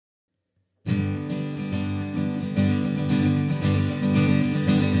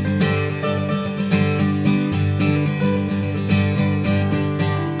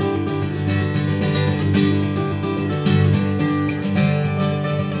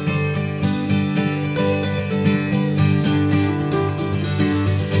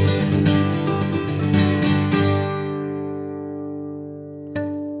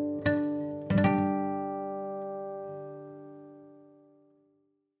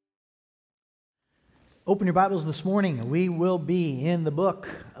Open your Bibles this morning. We will be in the book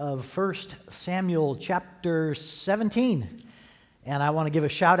of 1 Samuel chapter 17. And I want to give a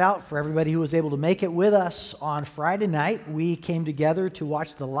shout out for everybody who was able to make it with us on Friday night. We came together to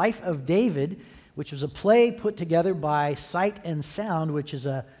watch The Life of David, which was a play put together by Sight and Sound, which is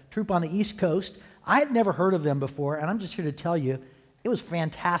a troupe on the East Coast. I had never heard of them before, and I'm just here to tell you, it was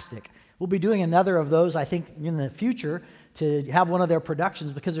fantastic. We'll be doing another of those, I think, in the future, to have one of their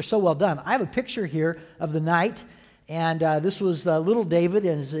productions because they're so well done. I have a picture here of the night, and this was little David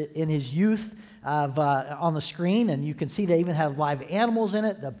in his youth on the screen, and you can see they even had live animals in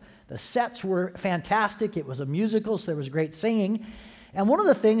it. The sets were fantastic. It was a musical, so there was great singing. And one of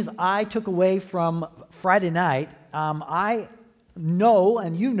the things I took away from Friday night, I know,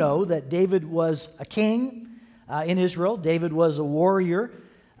 and you know, that David was a king in Israel. David was a warrior.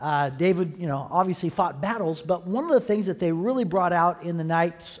 David, obviously fought battles, but one of the things that they really brought out in the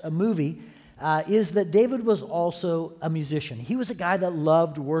night's movie is that David was also a musician. He was a guy that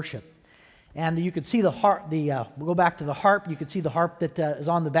loved worship. And you could see the harp, we'll go back to the harp, you could see the harp that is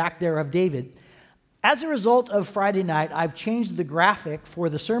on the back there of David. As a result of Friday night, I've changed the graphic for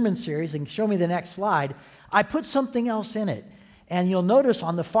the sermon series, and show me the next slide. I put something else in it. And you'll notice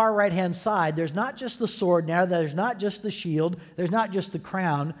on the far right-hand side, there's not just the sword now, there's not just the shield, there's not just the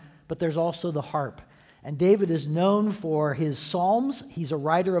crown, but there's also the harp. And David is known for his psalms. He's a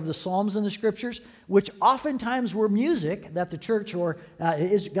writer of the psalms in the scriptures, which oftentimes were music that the church or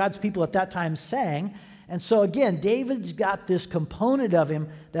God's people at that time sang. And so again, David's got this component of him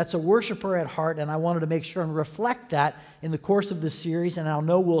that's a worshiper at heart, and I wanted to make sure and reflect that in the course of this series, and I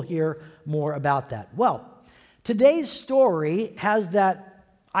know we'll hear more about that. Well, today's story has that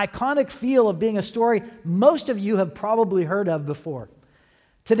iconic feel of being a story most of you have probably heard of before.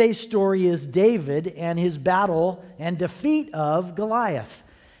 Today's story is David and his battle and defeat of Goliath.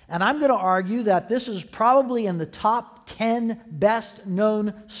 And I'm going to argue that this is probably in the top 10 best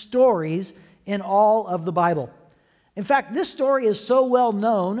known stories in all of the Bible. In fact, this story is so well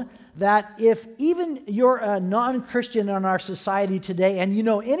known that if even you're a non-Christian in our society today and you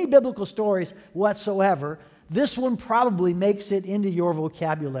know any biblical stories whatsoever, this one probably makes it into your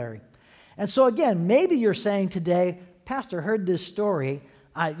vocabulary. And so again, maybe you're saying today, Pastor, heard this story.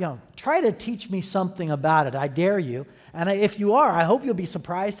 Try to teach me something about it. I dare you. And if you are, I hope you'll be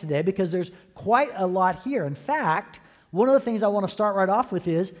surprised today because there's quite a lot here. In fact, one of the things I want to start right off with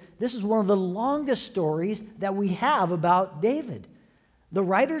is this is one of the longest stories that we have about David. The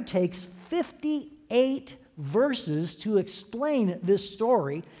writer takes 58 verses to explain this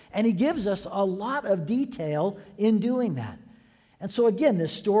story, and he gives us a lot of detail in doing that. And so again,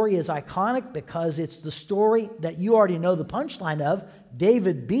 this story is iconic because it's the story that you already know the punchline of.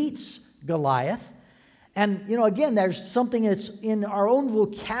 David beats Goliath. And, again, there's something that's in our own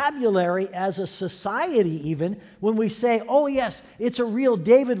vocabulary as a society even. When we say, oh yes, it's a real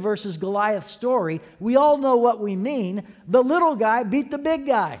David versus Goliath story, we all know what we mean. The little guy beat the big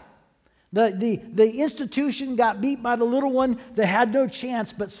guy. The institution got beat by the little one that had no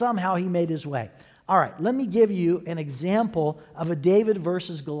chance, but somehow he made his way. All right, let me give you an example of a David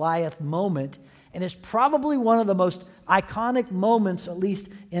versus Goliath moment, and it's probably one of the most iconic moments, at least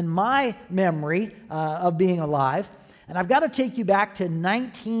in my memory of being alive. And I've got to take you back to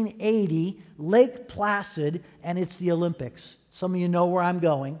 1980, Lake Placid, and it's the Olympics. Some of you know where I'm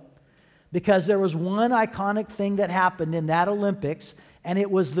going, because there was one iconic thing that happened in that Olympics, and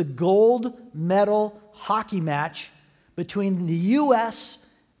it was the gold medal hockey match between the U.S.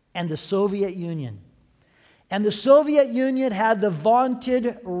 and the Soviet Union. And the Soviet Union had the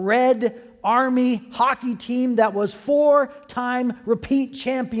vaunted Red Army hockey team that was 4-time repeat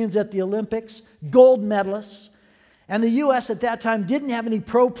champions at the Olympics, gold medalists. And the U.S. at that time didn't have any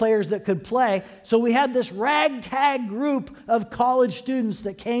pro players that could play, so we had this ragtag group of college students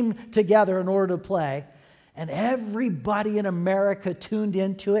that came together in order to play. And everybody in America tuned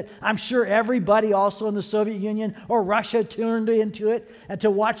into it. I'm sure everybody also in the Soviet Union or Russia tuned into it and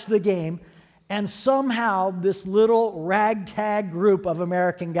to watch the game. And somehow this little ragtag group of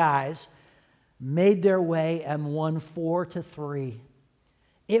American guys made their way and won 4-3.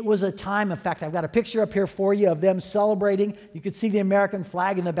 It was a time, in fact, I've got a picture up here for you of them celebrating. You could see the American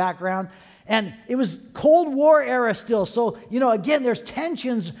flag in the background. And it was Cold War era still. So, again, there's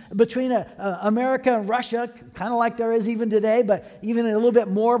tensions between America and Russia, kind of like there is even today, but even a little bit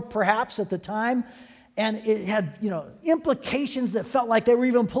more perhaps at the time. And it had, implications that felt like they were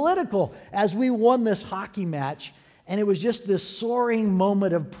even political as we won this hockey match. And it was just this soaring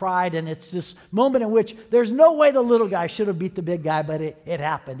moment of pride, and it's this moment in which there's no way the little guy should have beat the big guy, but it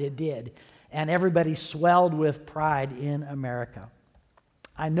happened, it did. And everybody swelled with pride in America.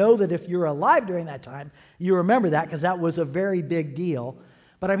 I know that if you're alive during that time, you remember that because that was a very big deal.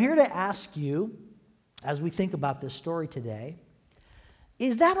 But I'm here to ask you, as we think about this story today,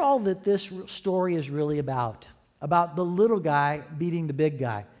 is that all that this story is really about? About the little guy beating the big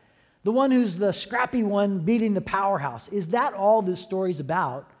guy? The one who's the scrappy one beating the powerhouse? Is that all this story's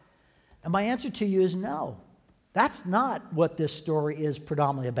about? And my answer to you is no. That's not what this story is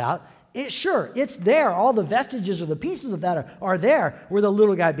predominantly about. It's there. All the vestiges or the pieces of that are there where the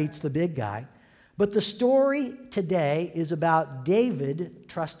little guy beats the big guy. But the story today is about David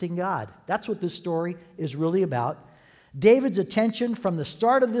trusting God. That's what this story is really about. David's attention from the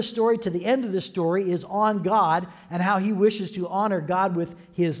start of this story to the end of this story is on God and how he wishes to honor God with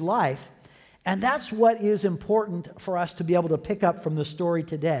his life. And that's what is important for us to be able to pick up from the story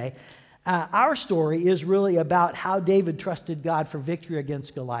today. Our story is really about how David trusted God for victory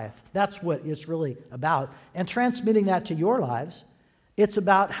against Goliath. That's what it's really about. And transmitting that to your lives, it's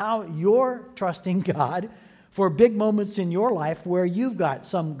about how you're trusting God for big moments in your life where you've got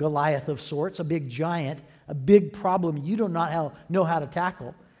some Goliath of sorts, a big giant, a big problem you do not know how to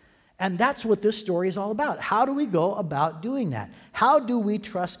tackle. And that's what this story is all about. How do we go about doing that? How do we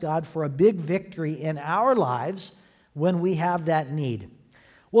trust God for a big victory in our lives when we have that need?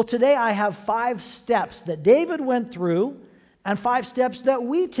 Well, today I have 5 steps that David went through and 5 steps that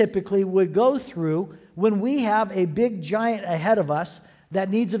we typically would go through when we have a big giant ahead of us that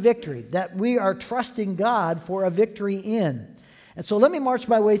needs a victory, that we are trusting God for a victory in. And so let me march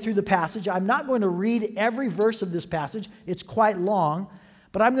my way through the passage. I'm not going to read every verse of this passage. It's quite long,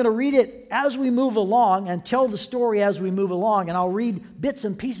 but I'm going to read it as we move along and tell the story as we move along, and I'll read bits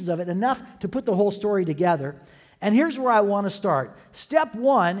and pieces of it, enough to put the whole story together. And here's where I want to start. Step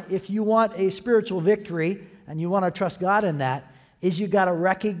 1, if you want a spiritual victory and you want to trust God in that, is you've got to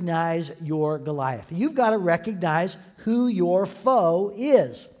recognize your Goliath. You've got to recognize who your foe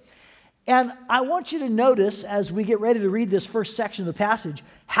is. And I want you to notice, as we get ready to read this first section of the passage,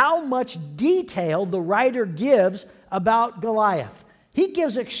 how much detail the writer gives about Goliath. He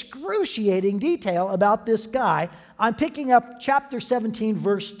gives excruciating detail about this guy. I'm picking up chapter 17,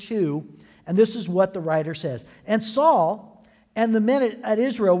 verse 2, and this is what the writer says. And Saul and the men at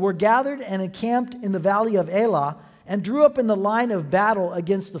Israel were gathered and encamped in the valley of Elah and drew up in the line of battle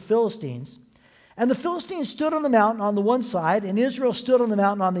against the Philistines. And the Philistines stood on the mountain on the one side, and Israel stood on the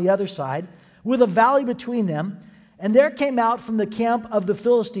mountain on the other side, with a valley between them. And there came out from the camp of the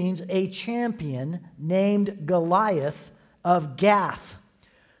Philistines a champion named Goliath of Gath,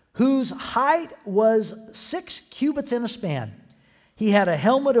 whose height was 6 cubits and a span. He had a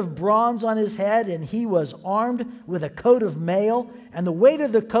helmet of bronze on his head, and he was armed with a coat of mail, and the weight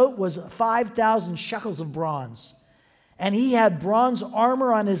of the coat was 5,000 shekels of bronze. And he had bronze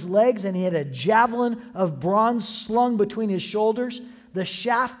armor on his legs, and he had a javelin of bronze slung between his shoulders. The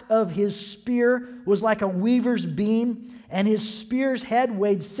shaft of his spear was like a weaver's beam, and his spear's head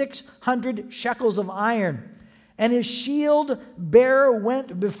weighed 600 shekels of iron. And his shield bearer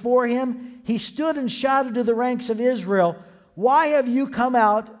went before him. He stood and shouted to the ranks of Israel, "Why have you come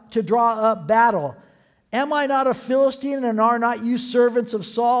out to draw up battle? Am I not a Philistine, and are not you servants of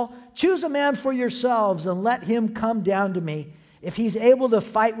Saul? Choose a man for yourselves and let him come down to me. If he's able to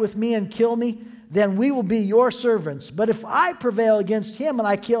fight with me and kill me, then we will be your servants. But if I prevail against him and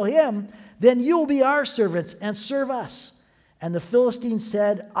I kill him, then you will be our servants and serve us." And the Philistines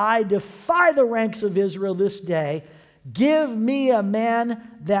said, "I defy the ranks of Israel this day. Give me a man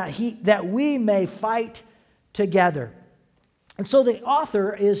that we may fight together." And so the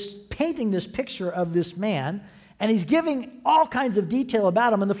author is painting this picture of this man, and he's giving all kinds of detail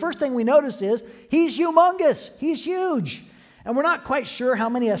about him. And the first thing we notice is he's humongous. He's huge. And we're not quite sure how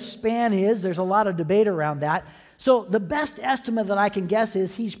many a span is. There's a lot of debate around that. So the best estimate that I can guess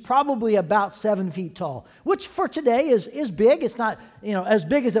is he's probably about 7 feet tall, which for today is big. It's not, as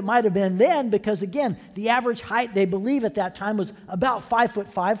big as it might have been then, because again, the average height they believe at that time was about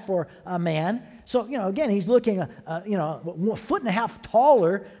 5'5" for a man. So, again, he's looking, a foot and a half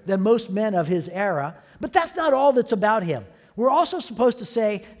taller than most men of his era. But that's not all that's about him. We're also supposed to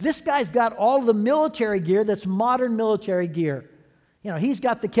say this guy's got all the military gear that's modern military gear. He's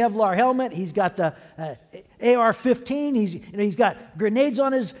got the Kevlar helmet. He's got the AR-15. He's got grenades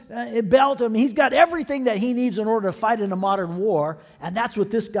on his belt. I mean, he's got everything that he needs in order to fight in a modern war. And that's what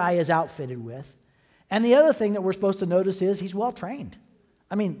this guy is outfitted with. And the other thing that we're supposed to notice is he's well trained.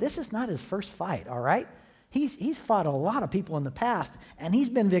 I mean, this is not his first fight, all right? He's fought a lot of people in the past, and he's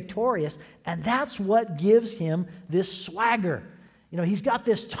been victorious, and that's what gives him this swagger. He's got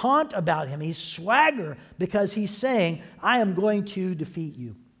this taunt about him. He's swagger because he's saying, I am going to defeat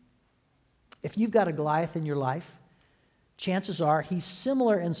you. If you've got a Goliath in your life, chances are he's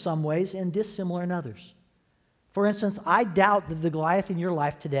similar in some ways and dissimilar in others. For instance, I doubt that the Goliath in your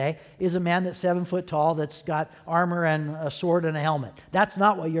life today is a man that's 7 foot tall, that's got armor and a sword and a helmet. That's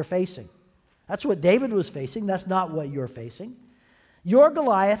not what you're facing. That's what David was facing. That's not what you're facing. Your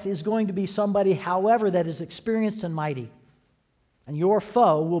Goliath is going to be somebody, however, that is experienced and mighty. And your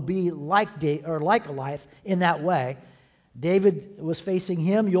foe will be like Goliath in that way. David was facing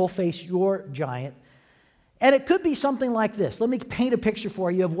him. You'll face your giant. And it could be something like this. Let me paint a picture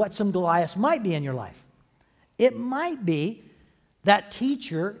for you of what some Goliaths might be in your life. It might be that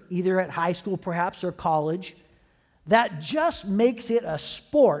teacher, either at high school perhaps or college, that just makes it a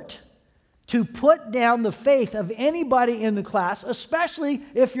sport to put down the faith of anybody in the class, especially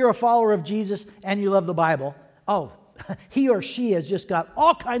if you're a follower of Jesus and you love the Bible. Oh, he or she has just got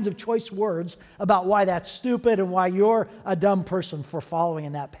all kinds of choice words about why that's stupid and why you're a dumb person for following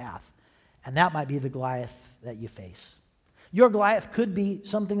in that path. And that might be the Goliath that you face. Your Goliath could be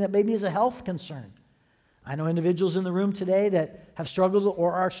something that maybe is a health concern. I know individuals in the room today that have struggled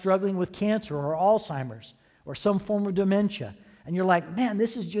or are struggling with cancer or Alzheimer's or some form of dementia. And you're like, man,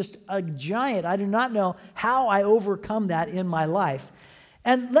 this is just a giant. I do not know how I overcome that in my life.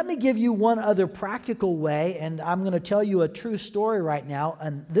 And let me give you one other practical way, and I'm going to tell you a true story right now.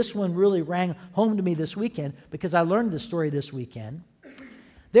 And this one really rang home to me this weekend because I learned this story this weekend.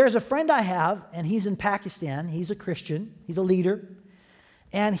 There's a friend I have, and he's in Pakistan. He's a Christian. He's a leader.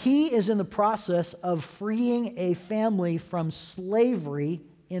 And he is in the process of freeing a family from slavery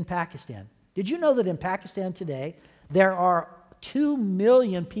in Pakistan. Did you know that in Pakistan today, there are 2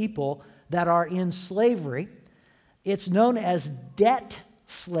 million people that are in slavery? It's known as debt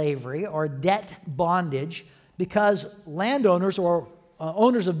slavery or debt bondage because landowners or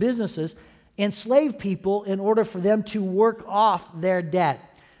owners of businesses enslave people in order for them to work off their debt.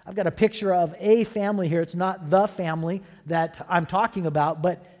 I've got a picture of a family here. It's not the family that I'm talking about,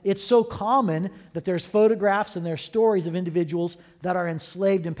 but it's so common that there's photographs and there's stories of individuals that are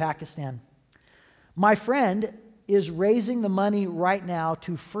enslaved in Pakistan. My friend is raising the money right now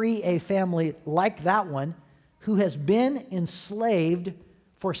to free a family like that one who has been enslaved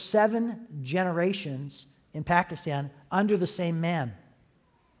for 7 generations in Pakistan under the same man.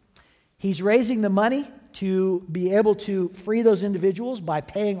 He's raising the money to be able to free those individuals by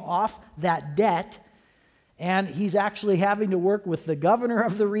paying off that debt. And he's actually having to work with the governor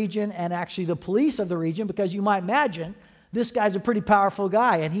of the region and actually the police of the region because you might imagine this guy's a pretty powerful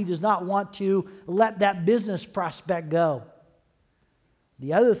guy and he does not want to let that business prospect go.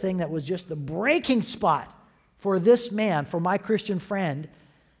 The other thing that was just the breaking spot for this man, for my Christian friend,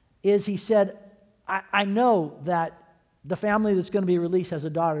 is he said, I know that the family that's going to be released has a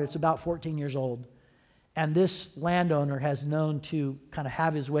daughter that's about 14 years old. And this landowner has known to kind of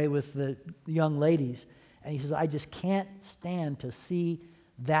have his way with the young ladies. And he says, I just can't stand to see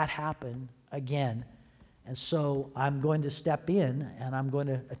that happen again. And so I'm going to step in and I'm going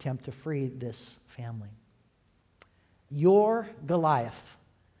to attempt to free this family. Your Goliath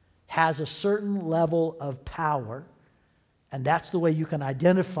has a certain level of power, and that's the way you can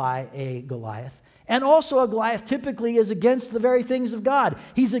identify a Goliath. And also a Goliath typically is against the very things of God.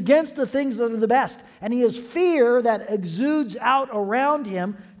 He's against the things that are the best. And he has fear that exudes out around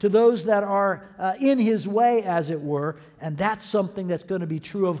him to those that are in his way, as it were. And that's something that's going to be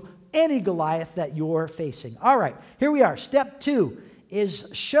true of any Goliath that you're facing. All right, here we are. Step 2 is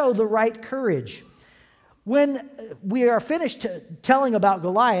show the right courage. When we are finished telling about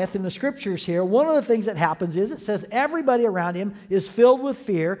Goliath in the scriptures here, one of the things that happens is it says everybody around him is filled with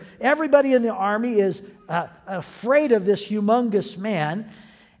fear. Everybody in the army is afraid of this humongous man.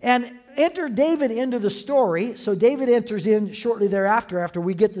 And enter David into the story. So David enters in shortly thereafter after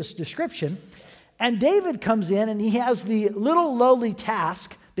we get this description. And David comes in and he has the little lowly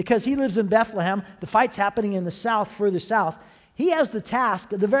task because he lives in Bethlehem. The fight's happening in the south, further south. He has the task,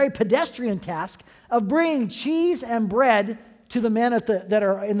 the very pedestrian task, of bringing cheese and bread to the men that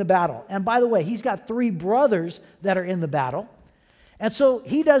are in the battle. And by the way, he's got 3 brothers that are in the battle. And so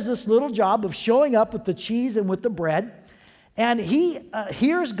he does this little job of showing up with the cheese and with the bread. And he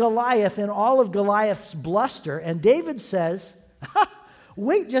hears Goliath and all of Goliath's bluster. And David says,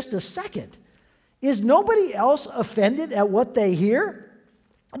 wait just a second. Is nobody else offended at what they hear?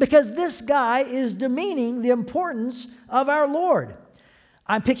 Because this guy is demeaning the importance of our Lord.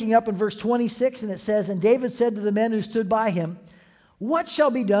 I'm picking up in verse 26, and it says, And David said to the men who stood by him, What shall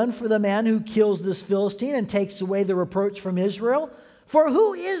be done for the man who kills this Philistine and takes away the reproach from Israel? For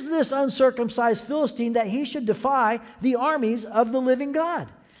who is this uncircumcised Philistine that he should defy the armies of the living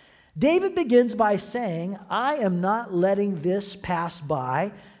God? David begins by saying, I am not letting this pass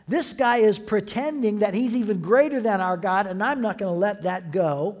by. This guy is pretending that he's even greater than our God, and I'm not going to let that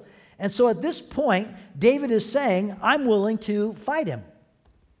go. And so at this point, David is saying, I'm willing to fight him.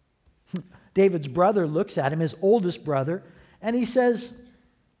 David's brother looks at him, his oldest brother, and he says,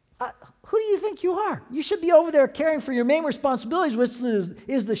 who do you think you are? You should be over there caring for your main responsibilities, which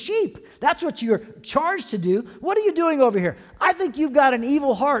is the sheep. That's what you're charged to do. What are you doing over here? I think you've got an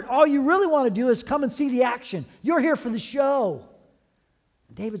evil heart. All you really want to do is come and see the action. You're here for the show.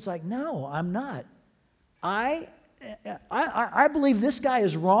 David's like, no, I'm not. I believe this guy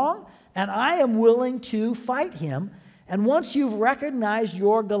is wrong, and I am willing to fight him. And once you've recognized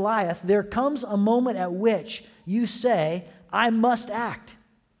your Goliath, there comes a moment at which you say, I must act.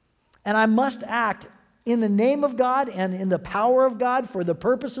 And I must act in the name of God and in the power of God for the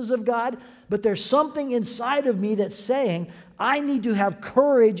purposes of God. But there's something inside of me that's saying, I need to have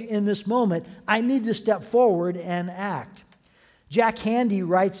courage in this moment. I need to step forward and act. Jack Handy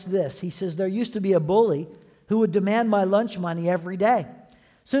writes this. He says, there used to be a bully who would demand my lunch money every day.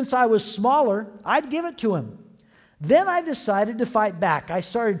 Since I was smaller, I'd give it to him. Then I decided to fight back. I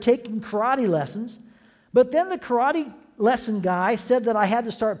started taking karate lessons, but then the karate lesson guy said that I had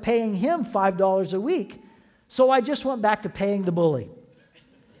to start paying him $5 a week, so I just went back to paying the bully.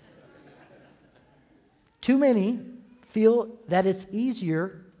 Too many feel that it's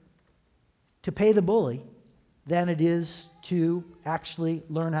easier to pay the bully than it is to actually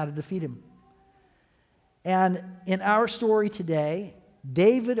learn how to defeat him. And in our story today,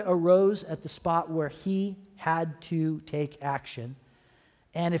 David arose at the spot where he had to take action.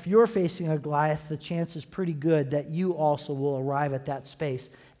 And if you're facing a Goliath, the chance is pretty good that you also will arrive at that space.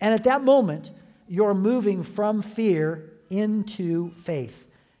 And at that moment, you're moving from fear into faith.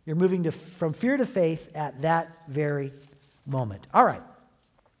 You're moving from fear to faith at that very moment. All right,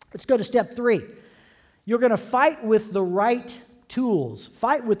 let's go to step 3. You're going to fight with the right tools.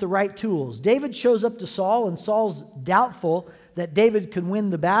 Fight with the right tools. David shows up to Saul, and Saul's doubtful that David could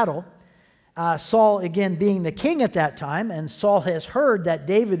win the battle. Saul, again, being the king at that time, and Saul has heard that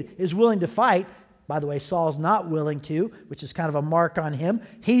David is willing to fight. By the way, Saul's not willing to, which is kind of a mark on him.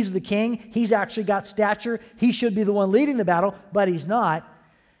 He's the king. He's actually got stature. He should be the one leading the battle, but he's not.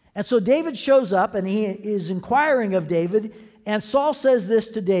 And so David shows up, and he is inquiring of David, and Saul says this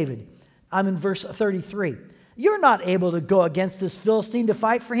to David. I'm in verse 33. You're not able to go against this Philistine to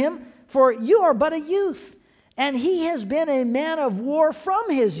fight for him, for you are but a youth. And he has been a man of war from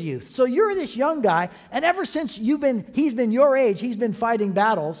his youth. So you're this young guy, and ever since he's been your age, he's been fighting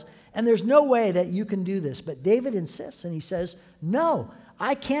battles, and there's no way that you can do this. But David insists, and he says, no,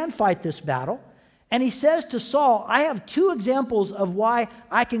 I can fight this battle. And he says to Saul, I have 2 examples of why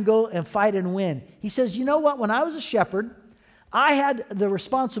I can go and fight and win. He says, you know what? When I was a shepherd, I had the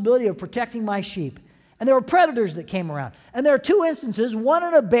responsibility of protecting my sheep. And there were predators that came around. And there are 2 instances. One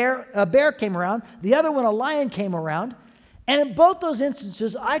in a bear came around. The other one, a lion came around. And in both those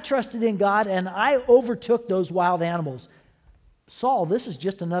instances, I trusted in God and I overtook those wild animals. Saul, this is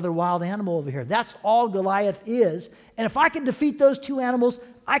just another wild animal over here. That's all Goliath is. And if I can defeat those 2 animals,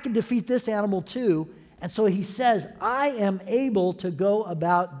 I can defeat this animal too. And so he says, I am able to go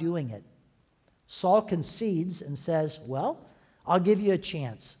about doing it. Saul concedes and says, well, I'll give you a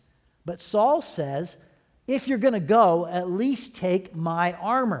chance. But Saul says, if you're going to go, at least take my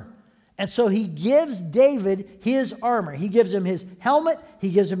armor. And so he gives David his armor. He gives him his helmet, he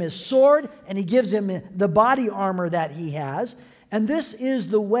gives him his sword, and he gives him the body armor that he has. And this is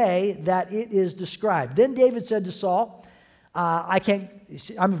the way that it is described. Then David said to Saul, I'm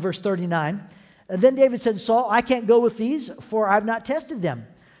in verse 39. Then David said to Saul, I can't go with these, for I've not tested them.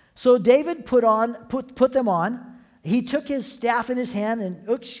 So David put them on. He took his staff in his hand and,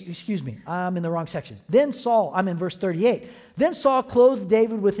 excuse me, I'm in the wrong section. Then Saul, I'm in verse 38. Then Saul clothed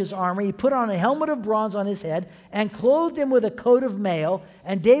David with his armor. He put on a helmet of bronze on his head and clothed him with a coat of mail.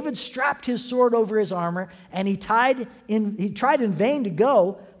 And David strapped his sword over his armor, and he tried in vain to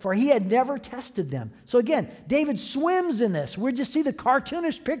go, for he had never tested them. So again, David swims in this. We just see the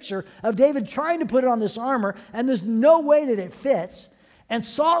cartoonish picture of David trying to put on this armor, and there's no way that it fits. And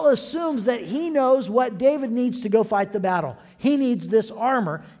Saul assumes that he knows what David needs to go fight the battle. He needs this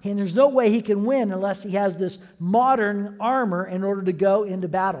armor, and there's no way he can win unless he has this modern armor in order to go into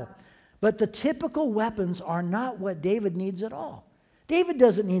battle. But the typical weapons are not what David needs at all. David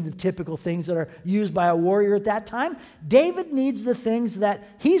doesn't need the typical things that are used by a warrior at that time. David needs the things that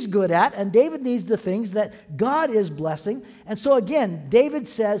he's good at, and David needs the things that God is blessing. And so again, David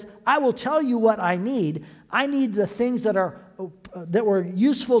says, I will tell you what I need. I need the things that were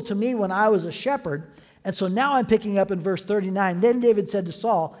useful to me when I was a shepherd. And so now I'm picking up in verse 39. Then David said to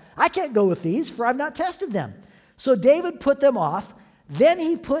Saul, I can't go with these, for I've not tested them. So David put them off. Then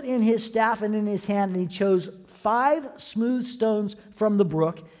he put in his staff and in his hand, and he chose 5 smooth stones from the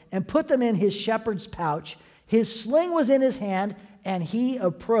brook and put them in his shepherd's pouch. His sling was in his hand, and he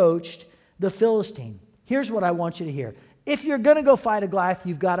approached the Philistine. Here's what I want you to hear. If you're going to go fight a Goliath,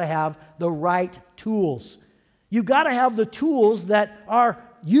 you've got to have the right tools. You've got to have the tools that are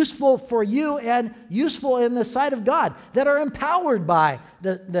useful for you and useful in the sight of God, that are empowered by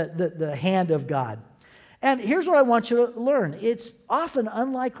the hand of God. And here's what I want you to learn. It's often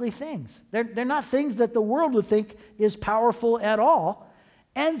unlikely things. They're not things that the world would think is powerful at all.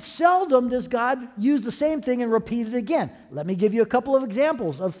 And seldom does God use the same thing and repeat it again. Let me give you a couple of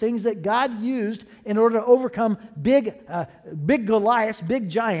examples of things that God used in order to overcome big Goliaths, big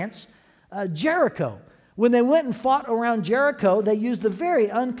giants. Jericho. When they went and fought around Jericho, they used the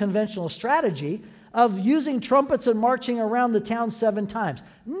very unconventional strategy of using trumpets and marching around the town 7 times.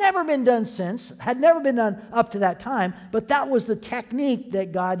 Never been done since, had never been done up to that time, but that was the technique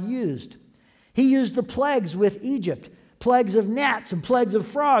that God used. He used the plagues with Egypt, plagues of gnats and plagues of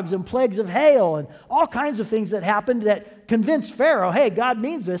frogs and plagues of hail and all kinds of things that happened that convinced Pharaoh, hey, God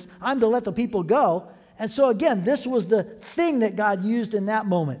means this, I'm to let the people go. And so again, this was the thing that God used in that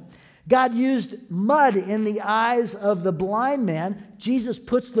moment. God used mud in the eyes of the blind man. Jesus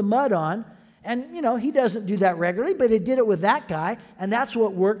puts the mud on. And, he doesn't do that regularly, but he did it with that guy, and that's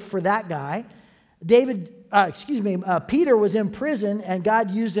what worked for that guy. Peter was in prison, and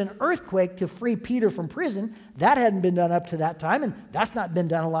God used an earthquake to free Peter from prison. That hadn't been done up to that time, and that's not been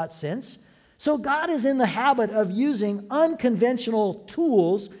done a lot since. So God is in the habit of using unconventional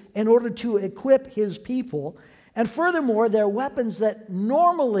tools in order to equip his people. And furthermore, they're weapons that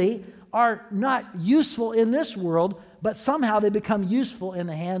normally are not useful in this world, but somehow they become useful in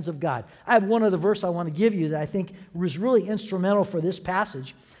the hands of God. I have one other verse I want to give you that I think was really instrumental for this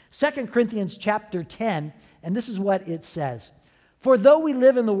passage. 2 Corinthians chapter 10, and this is what it says. For though we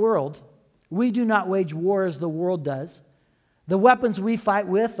live in the world, we do not wage war as the world does. The weapons we fight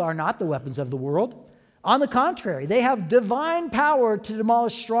with are not the weapons of the world. On the contrary, they have divine power to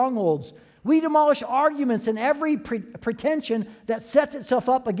demolish strongholds. We demolish arguments and every pretension that sets itself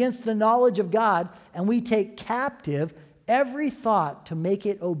up against the knowledge of God, and we take captive every thought to make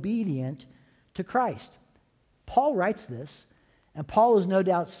it obedient to Christ. Paul writes this, and Paul is no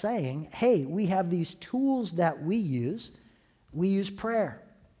doubt saying, hey, we have these tools that we use. We use prayer.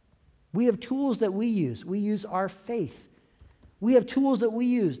 We have tools that we use. We use our faith. We have tools that we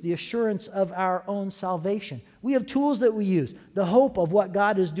use, the assurance of our own salvation. We have tools that we use, the hope of what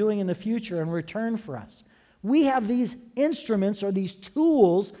God is doing in the future in return for us. We have these instruments or these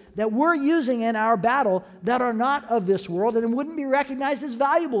tools that we're using in our battle that are not of this world and wouldn't be recognized as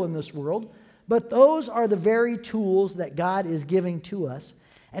valuable in this world, but those are the very tools that God is giving to us.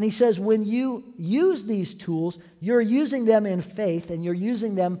 And he says when you use these tools, you're using them in faith, and you're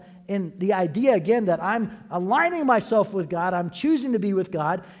using them in the idea, again, that I'm aligning myself with God, I'm choosing to be with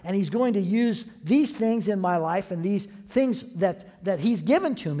God, and he's going to use these things in my life and these things that he's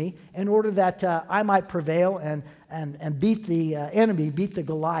given to me in order that I might prevail and beat the enemy, beat the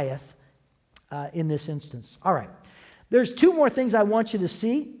Goliath in this instance. All right. There's 2 more things I want you to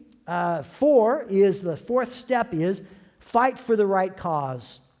see. The 4th step is fight for the right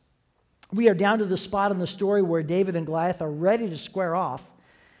cause. We are down to the spot in the story where David and Goliath are ready to square off.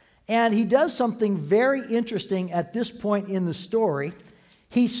 And he does something very interesting at this point in the story.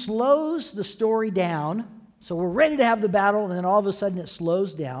 He slows the story down. So we're ready to have the battle, and then all of a sudden it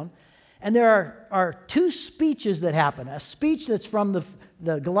slows down. And there are 2 speeches that happen. A speech that's from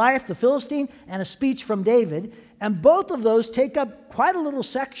the Goliath, the Philistine, and a speech from David. And both of those take up quite a little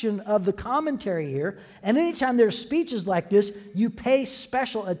section of the commentary here. And anytime there's speeches like this, you pay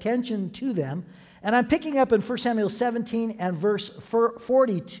special attention to them. And I'm picking up in 1 Samuel 17 and verse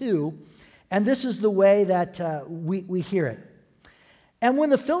 42, and this is the way that we hear it. And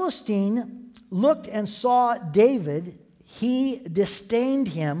when the Philistine looked and saw David, he disdained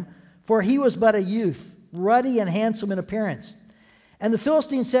him, for he was but a youth, ruddy and handsome in appearance. And the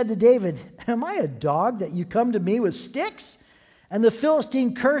Philistine said to David, am I a dog that you come to me with sticks? And the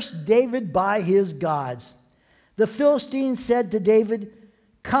Philistine cursed David by his gods. The Philistine said to David,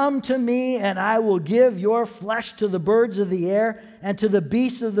 come to me, and I will give your flesh to the birds of the air and to the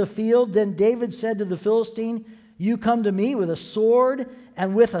beasts of the field. Then David said to the Philistine, you come to me with a sword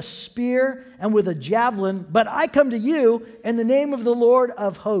and with a spear and with a javelin, but I come to you in the name of the Lord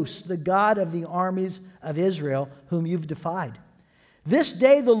of hosts, the God of the armies of Israel, whom you've defied. This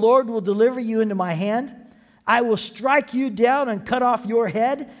day the Lord will deliver you into my hand. I will strike you down and cut off your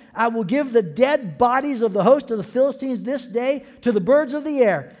head. I will give the dead bodies of the host of the Philistines this day to the birds of the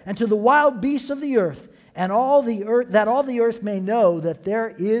air and to the wild beasts of the earth. and all the earth may know that there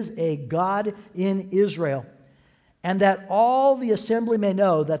is a God in Israel, and that all the assembly may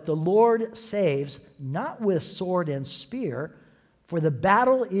know that the Lord saves, not with sword and spear, for the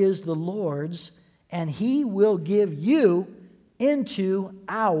battle is the Lord's, and he will give you into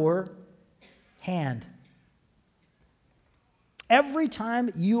our hand. Every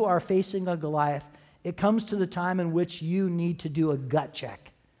time you are facing a Goliath, it comes to the time in which you need to do a gut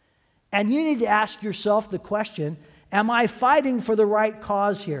check. And you need to ask yourself the question, am I fighting for the right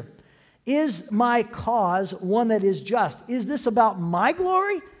cause here? Is my cause one that is just? Is this about my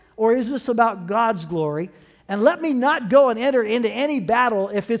glory, or is this about God's glory? And let me not go and enter into any battle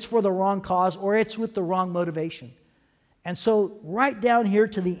if it's for the wrong cause or it's with the wrong motivation. And so right down here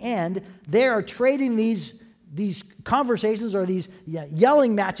to the end, they are trading these conversations or these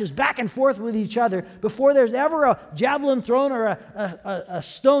yelling matches back and forth with each other before there's ever a javelin thrown or a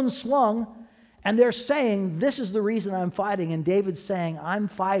stone slung. And they're saying, this is the reason I'm fighting. And David's saying, I'm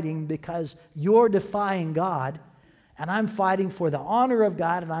fighting because you're defying God. And I'm fighting for the honor of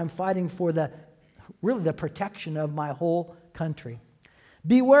God. And I'm fighting for the protection of my whole country.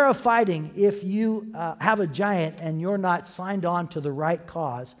 Beware of fighting if you have a giant and you're not signed on to the right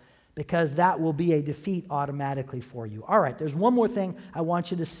cause, because that will be a defeat automatically for you. All right, there's one more thing I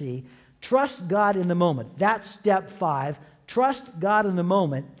want you to see. Trust God in the moment. That's step 5. Trust God in the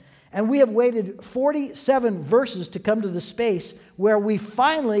moment. And we have waited 47 verses to come to the space where we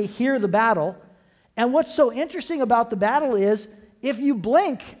finally hear the battle. And what's so interesting about the battle is if you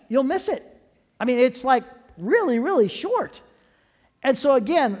blink, you'll miss it. I mean, it's like really, really short. And so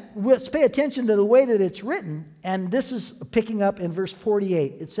again, let's pay attention to the way that it's written. And this is picking up in verse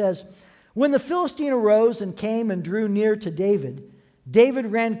 48. It says, when the Philistine arose and came and drew near to David, David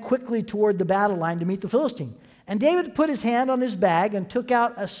ran quickly toward the battle line to meet the Philistine. And David put his hand on his bag and took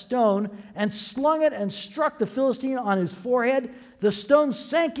out a stone and slung it and struck the Philistine on his forehead. The stone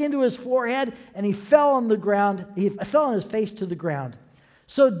sank into his forehead and he fell on the ground. He fell on his face to the ground.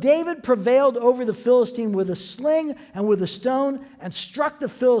 So David prevailed over the Philistine with a sling and with a stone and struck the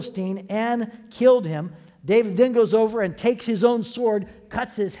Philistine and killed him. David then goes over and takes his own sword,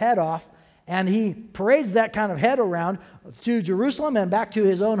 cuts his head off, and he parades that kind of head around to Jerusalem and back to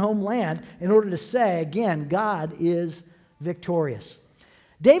his own homeland in order to say, again, God is victorious.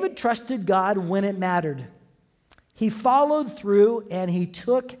 David trusted God when it mattered. He followed through and he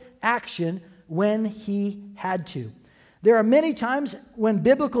took action when he had to. There are many times when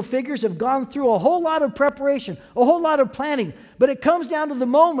biblical figures have gone through a whole lot of preparation, a whole lot of planning, but it comes down to the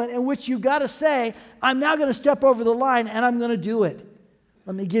moment in which you've got to say, I'm now going to step over the line and I'm going to do it.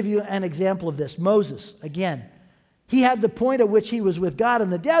 Let me give you an example of this. Moses, again, he had the point at which he was with God in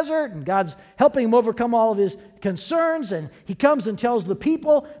the desert, and God's helping him overcome all of his concerns, and he comes and tells the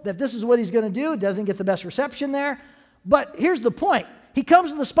people that this is what he's going to do. Doesn't get the best reception there. But here's the point. He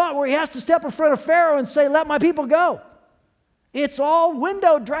comes to the spot where he has to step in front of Pharaoh and say, let my people go. It's all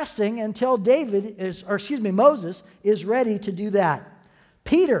window dressing until Moses is ready to do that.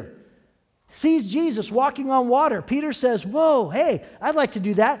 Peter sees Jesus walking on water. Peter says, whoa, hey, I'd like to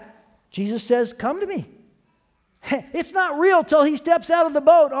do that. Jesus says, come to me. It's not real till he steps out of the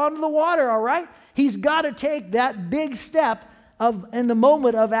boat onto the water, all right? He's got to take that big step in the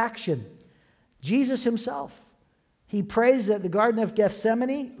moment of action. Jesus himself, he prays at the Garden of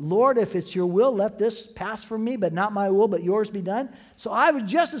Gethsemane, Lord, if it's your will, let this pass from me, but not my will, but yours be done. So I would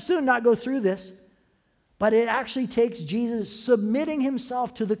just as soon not go through this. But it actually takes Jesus submitting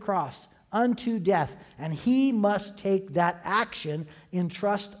himself to the cross unto death, and he must take that action in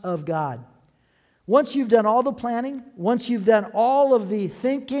trust of God. Once you've done all the planning, once you've done all of the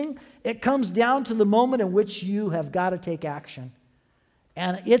thinking, it comes down to the moment in which you have got to take action.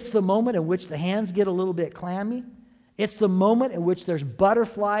 And it's the moment in which the hands get a little bit clammy. It's the moment in which there's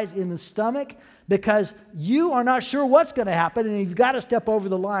butterflies in the stomach because you are not sure what's going to happen, and you've got to step over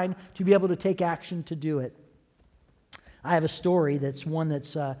the line to be able to take action to do it. I have a story that's one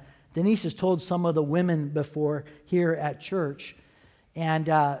that's Denise has told some of the women before here at church. And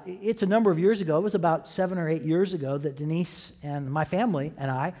it's a number of years ago. It was about 7 or 8 years ago that Denise and my family and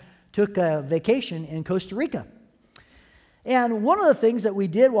I took a vacation in Costa Rica. And one of the things that we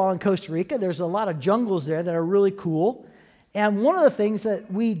did while in Costa Rica, there's a lot of jungles there that are really cool. And one of the things that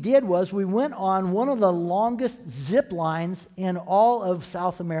we did was we went on one of the longest zip lines in all of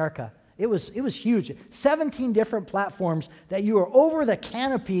South America. It was huge. 17 different platforms that you are over the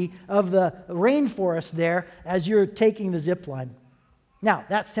canopy of the rainforest there as you're taking the zip line. Now,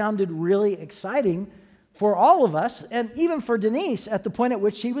 that sounded really exciting for all of us, and even for Denise at the point at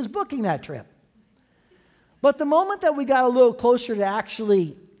which she was booking that trip. But the moment that we got a little closer to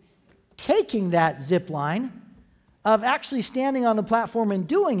actually taking that zip line, of actually standing on the platform and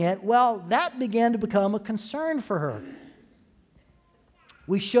doing it, well, that began to become a concern for her.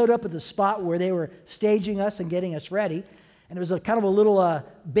 We showed up at the spot where they were staging us and getting us ready, and it was a kind of a little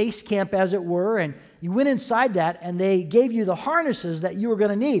base camp, as it were, and you went inside that, and they gave you the harnesses that you were going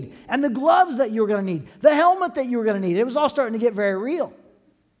to need, and the gloves that you were going to need, the helmet that you were going to need. It was all starting to get very real.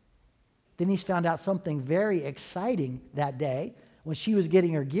 Denise found out something very exciting that day when she was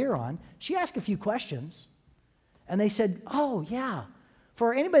getting her gear on. She asked a few questions, and they said, oh, yeah,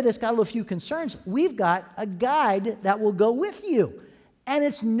 for anybody that's got a few concerns, we've got a guide that will go with you, and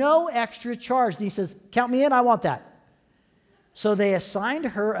it's no extra charge. And he says, count me in, I want that. So they assigned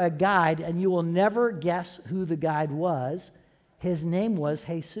her a guide, and you will never guess who the guide was. His name was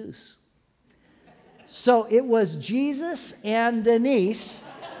Jesus. So it was Jesus and Denise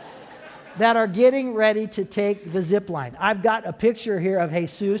that are getting ready to take the zip line. I've got a picture here of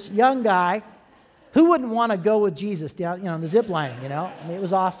Jesus, young guy. Who wouldn't want to go with Jesus down, the zip line, I mean, it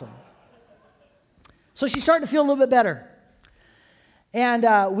was awesome. So she's starting to feel a little bit better.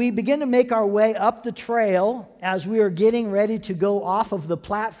 And we begin to make our way up the trail as we are getting ready to go off of the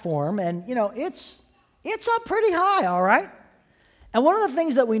platform. And, it's up pretty high, all right? And one of the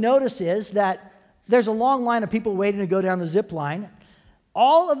things that we notice is that there's a long line of people waiting to go down the zip line.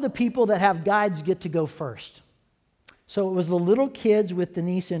 All of the people that have guides get to go first. So it was the little kids with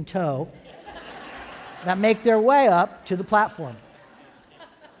Denise in tow that make their way up to the platform.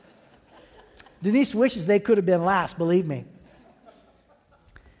 Denise wishes they could have been last, believe me.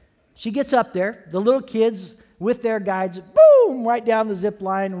 She gets up there, the little kids with their guides, boom, right down the zip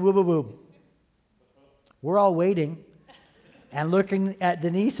line, woo, woo, woo. We're all waiting and looking at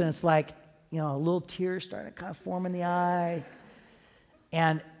Denise, and it's like, a little tear starting to kind of form in the eye.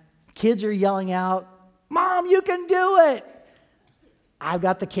 And kids are yelling out, Mom, you can do it. I've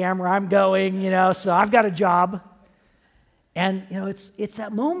got the camera, I'm going, so I've got a job. And, it's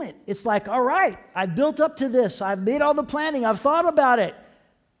that moment. It's like, all right, I've built up to this. I've made all the planning. I've thought about it.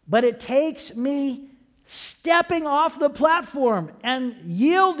 But it takes me stepping off the platform and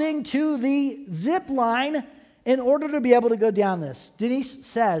yielding to the zip line in order to be able to go down this. Denise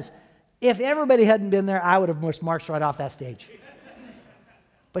says, if everybody hadn't been there, I would have just marched right off that stage.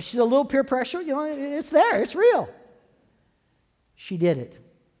 But she's a little peer pressure. It's there. It's real. She did it.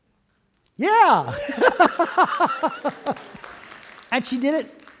 Yeah. And she did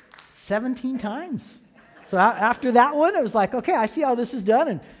it 17 times. So after that one, it was like, okay, I see how this is done.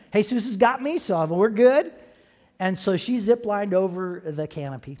 And Jesus has got me, so we're good. And so she zip-lined over the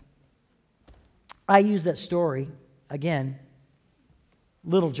canopy. I use that story, again,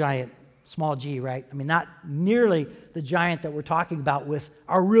 little giant, small g, right? I mean, not nearly the giant that we're talking about with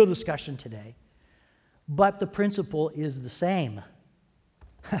our real discussion today. But the principle is the same.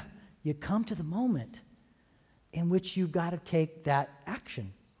 You come to the moment in which you've got to take that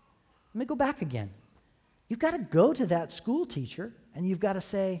action. Let me go back again. You've got to go to that school teacher and you've got to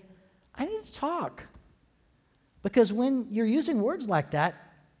say, I need to talk. Because when you're using words like that,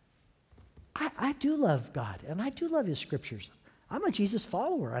 I do love God and I do love His scriptures. I'm a Jesus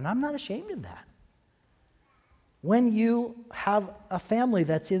follower and I'm not ashamed of that. When you have a family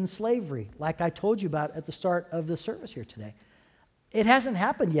that's in slavery, like I told you about at the start of the service here today, it hasn't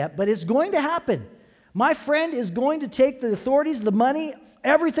happened yet, but it's going to happen. My friend is going to take the authorities, the money,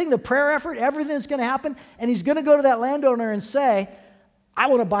 everything, the prayer effort, everything that's going to happen, and he's going to go to that landowner and say, I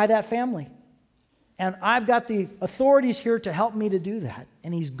want to buy that family. And I've got the authorities here to help me to do that.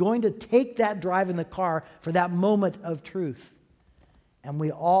 And he's going to take that drive in the car for that moment of truth. And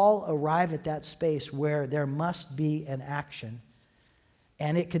we all arrive at that space where there must be an action.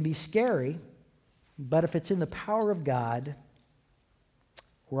 And it can be scary, but if it's in the power of God,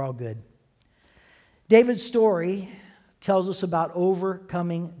 we're all good. David's story tells us about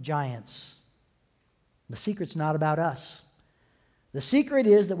overcoming giants. The secret's not about us. The secret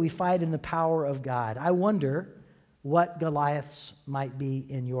is that we fight in the power of God. I wonder what Goliaths might be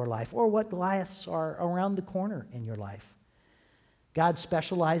in your life, or what Goliaths are around the corner in your life. God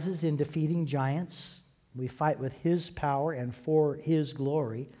specializes in defeating giants. We fight with His power and for His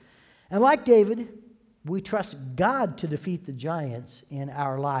glory. And like David, we trust God to defeat the giants in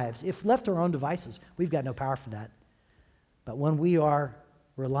our lives. If left to our own devices, we've got no power for that. But when we are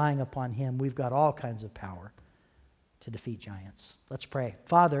relying upon Him, we've got all kinds of power to defeat giants. Let's pray.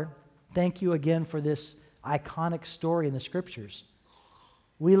 Father, thank you again for this iconic story in the Scriptures.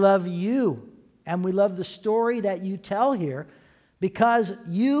 We love you, and we love the story that you tell here because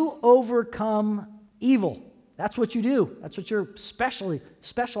you overcome evil. That's what you do. That's what you're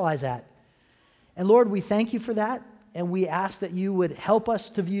specialize at. And Lord, we thank you for that. and we ask that you would help us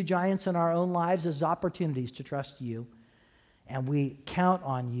to view giants in our own lives as opportunities to trust you. And we count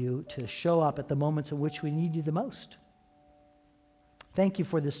on you to show up at the moments in which we need you the most. Thank you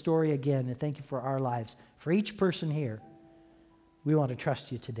for this story again, and thank you for our lives. For each person here, we want to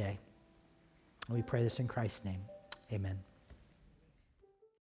trust you today. And we pray this in Christ's name. Amen.